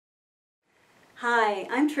Hi,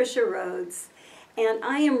 I'm Tricia Rhodes, and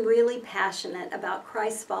I am really passionate about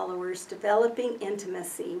Christ followers developing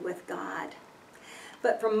intimacy with God.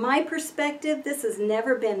 But from my perspective, this has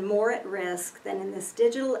never been more at risk than in this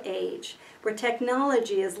digital age, where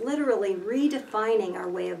technology is literally redefining our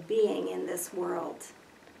way of being in this world.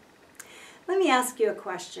 Let me ask you a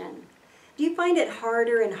question. Do you find it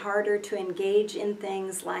harder and harder to engage in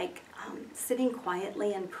things like sitting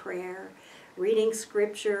quietly in prayer, reading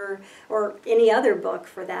scripture, or any other book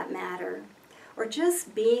for that matter, or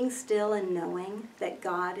just being still and knowing that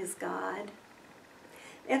God is God?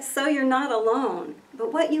 If so, you're not alone.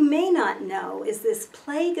 But what you may not know is this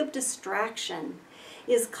plague of distraction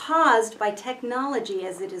is caused by technology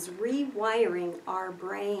as it is rewiring our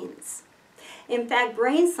brains. In fact,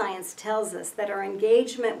 brain science tells us that our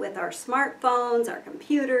engagement with our smartphones, our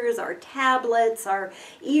computers, our tablets, our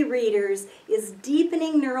e-readers is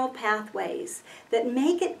deepening neural pathways that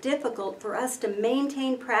make it difficult for us to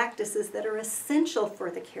maintain practices that are essential for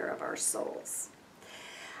the care of our souls.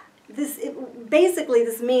 This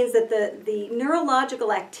means that the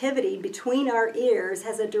neurological activity between our ears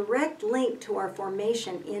has a direct link to our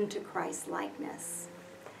formation into Christ-likeness.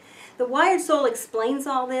 The Wired Soul explains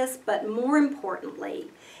all this, but more importantly,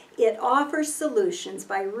 it offers solutions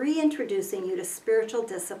by reintroducing you to spiritual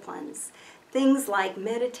disciplines. Things like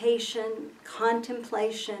meditation,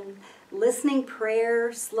 contemplation, listening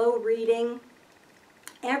prayer, slow reading.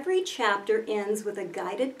 Every chapter ends with a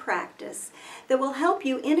guided practice that will help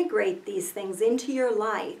you integrate these things into your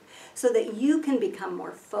life so that you can become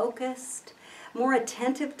more focused, more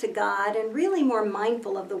attentive to God, and really more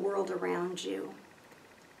mindful of the world around you.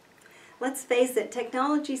 Let's face it,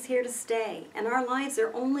 technology's here to stay, and our lives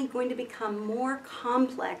are only going to become more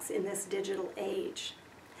complex in this digital age.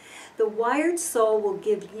 The Wired Soul will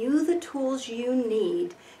give you the tools you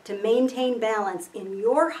need to maintain balance in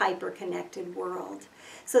your hyper-connected world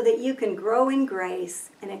so that you can grow in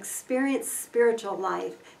grace and experience spiritual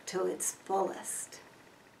life to its fullest.